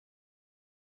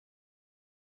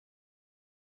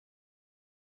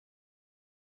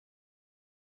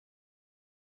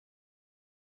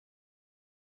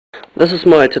This is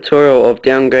my tutorial of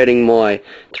downgrading my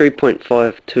 3.52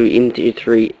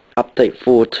 M33 update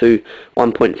 4 to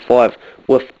 1.5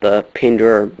 with the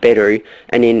Pandora battery,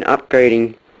 and then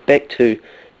upgrading back to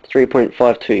 3.52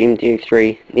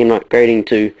 M33, then upgrading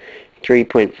to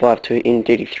 3.52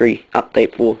 M33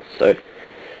 update 4. So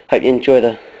hope you enjoy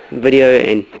the video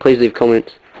and please leave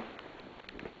comments.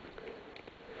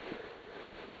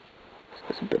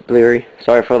 It's a bit blurry,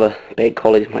 sorry for the bad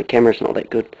quality, my camera's not that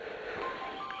good.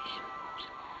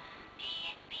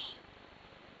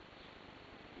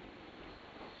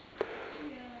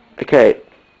 Okay,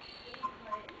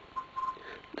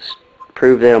 just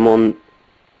prove that I'm on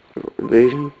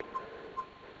version.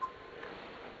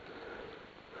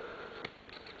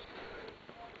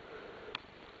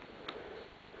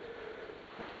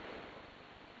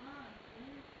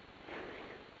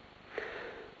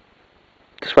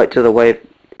 Just wait till the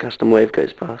custom wave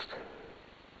goes past.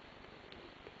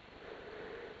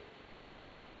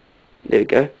 There we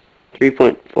go.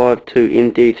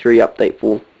 3.52 MD3 update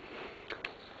 4.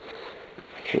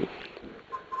 Okay.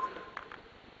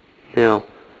 Now,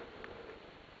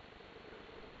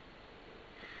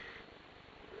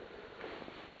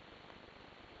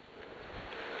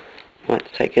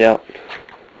 might take it out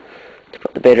to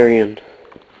put the battery in.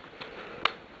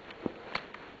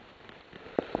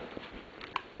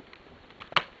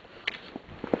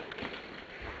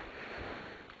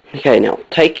 Okay, now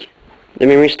take the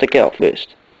memory stick out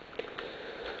first.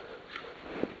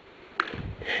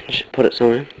 Just put it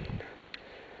somewhere.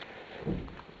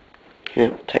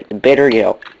 Now take the battery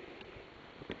out,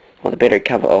 or the battery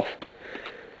cover off.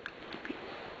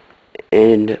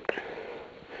 And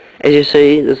as you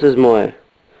see, this is my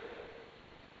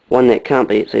one that can't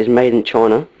be. It says made in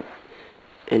China.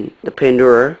 And the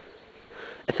Pandora,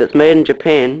 if it's made in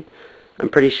Japan, I'm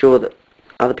pretty sure that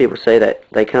other people say that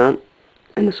they can't.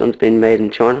 And this one's been made in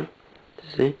China.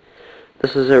 See,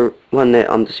 this is one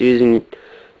that I'm just using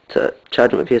to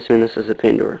charge my PSP, and this is a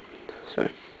Pandora. So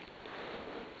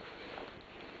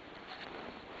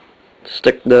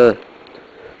stick the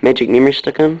magic memory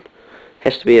stick in.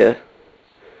 Has to be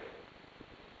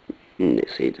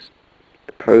let's see, just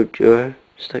a Pro Duo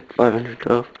stick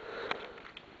 512.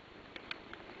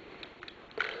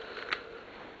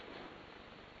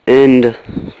 And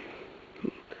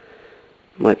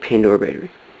my Pandora battery.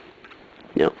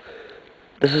 Now,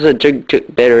 this is a jig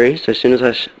battery, so as soon as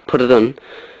I put it in,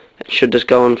 it should just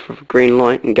go on for a green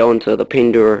light and go into the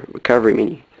Pandora recovery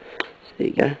menu. So there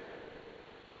you go.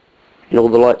 And all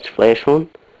the lights flash on.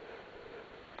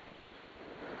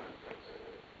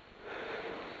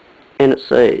 And it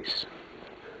says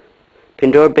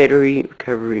Pandora battery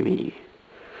recovery menu.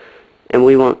 And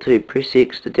we want to press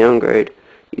X to downgrade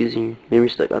using memory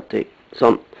stick update. So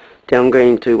I'm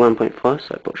downgrading to 1.5,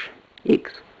 so I push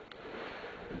X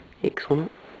on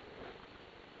it.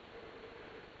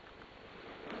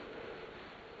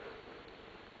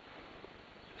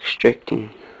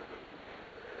 Extracting.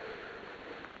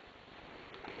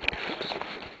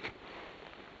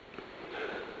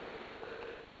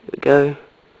 There we go.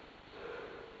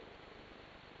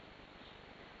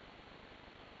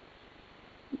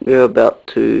 You're about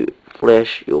to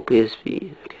flash your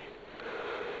PSP. Okay.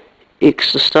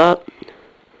 X to start.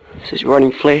 It says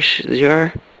running flash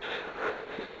 0.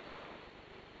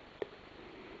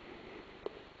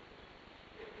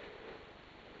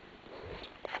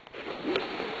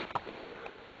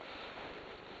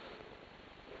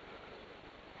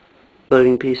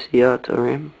 Loading PCR to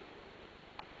RAM.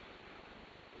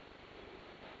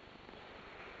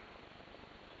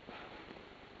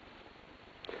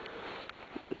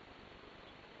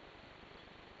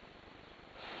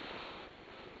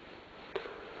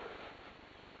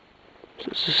 So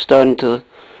it's just starting to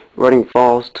running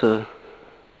files to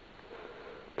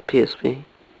the PSP.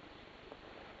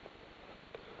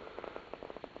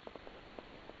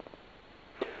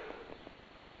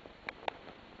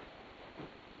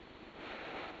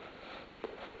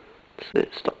 So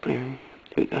stop blaring.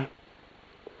 There we go.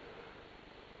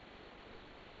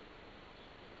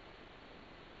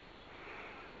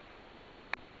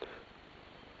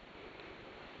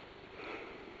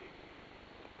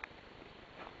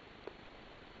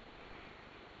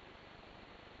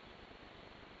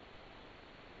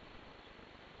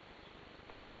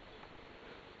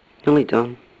 Nearly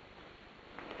done.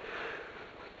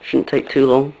 Shouldn't take too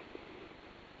long.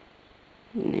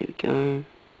 And there we go.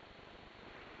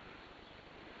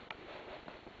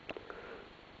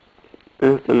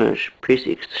 And finish. Press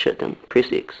X to shut down.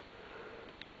 Press X.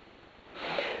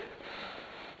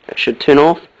 It should turn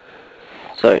off.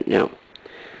 So now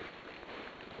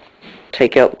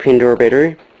take out the Pandora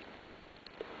battery.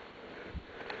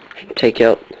 take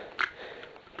out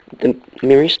the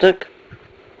memory stick.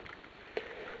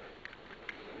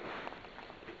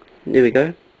 There we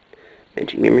go,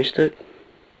 magic memory stick,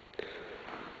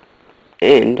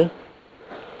 and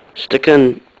stick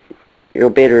in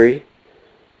your battery,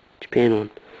 Japan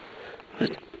one.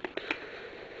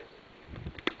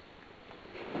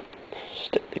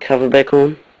 Stick the cover back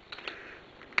on,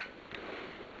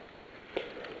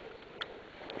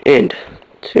 and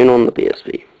turn on the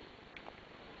PSP.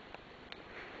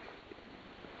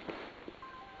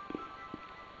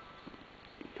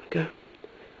 Go.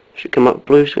 Should come up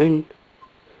blue screen.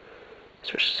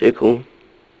 It's a circle.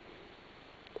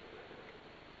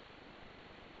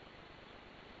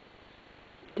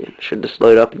 Then it should just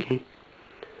load up again.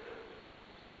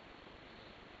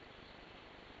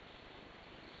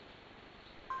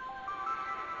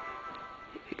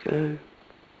 There we go.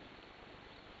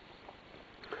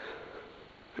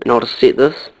 And I'll just set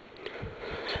this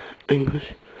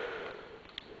English.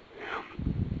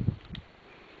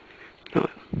 No.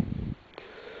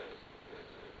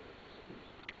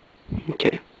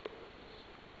 Okay.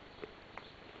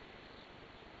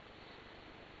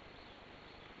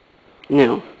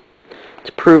 Now,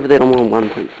 to prove that I'm on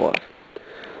 1.5,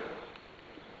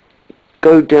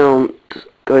 go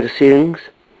to settings,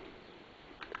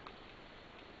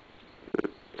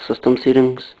 system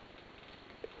settings,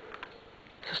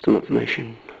 system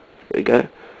information. There we go.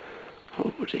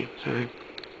 Oh, sorry.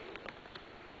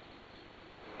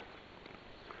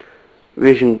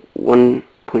 Version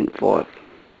 1.5.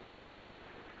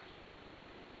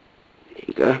 There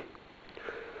you go.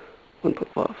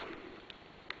 1.5.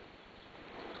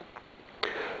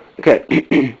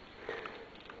 Okay.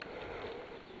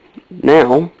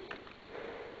 Now,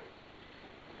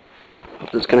 I'm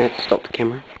just gonna have to stop the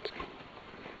camera.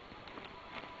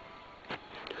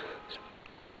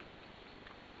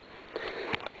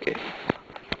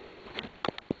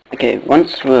 Okay,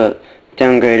 once we're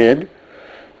downgraded,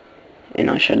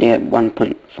 and I showed you at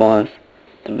 1.5,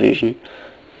 the version,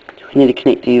 we need to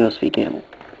connect the USB cable.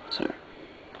 So,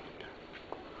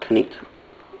 connect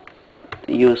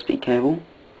the USB cable.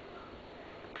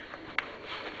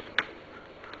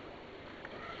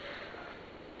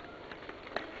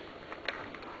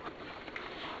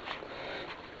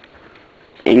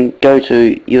 And go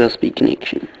to USB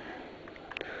connection.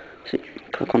 So,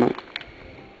 click on it.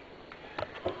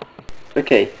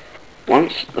 Okay,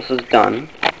 once this is done,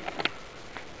 it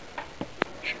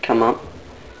should come up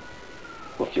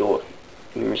with your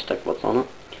memory stick, what's on it.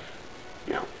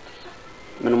 Now,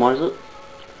 minimize it.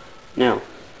 Now,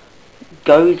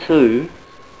 go to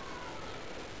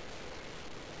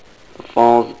the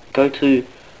files, go to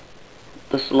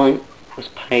this link, this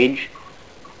page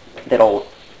that I'll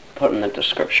put in the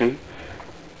description,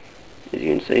 as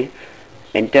you can see,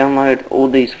 and download all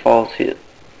these files here.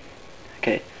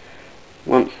 Okay.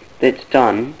 Once that's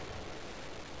done,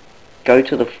 go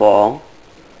to the file.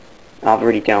 I've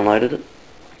already downloaded it.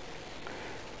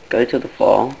 Go to the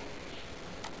file,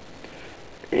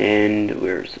 and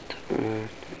where is it?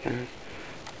 Okay.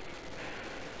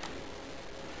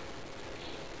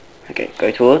 Okay,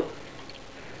 go to it,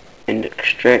 and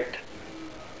extract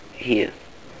here.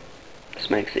 This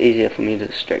makes it easier for me to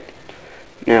extract it.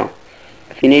 Now,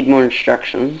 if you need more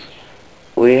instructions,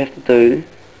 all you have to do,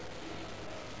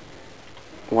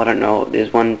 well, I don't know,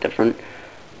 there's one different.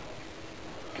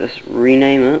 Just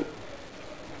rename it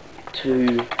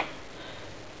to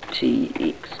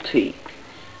TXT.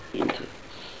 Enter.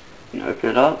 And open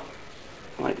it up.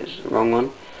 Wait, this is the wrong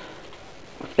one.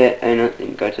 With that in it,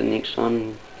 then go to the next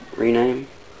one. Rename.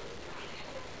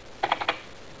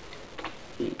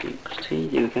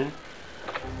 TXT. There we go.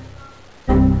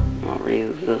 I'll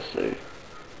read this. So,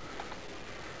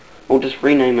 or just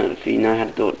rename it if you know how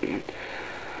to do it.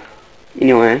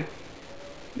 Anyway,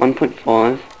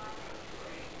 1.5,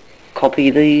 copy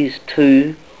these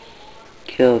two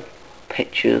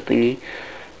picture thingy,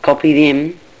 copy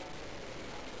them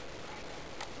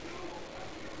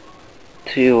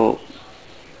to your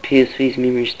PSP's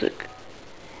memory stick.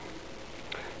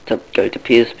 Go to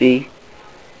PSP,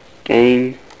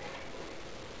 game,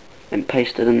 and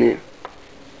paste it in there.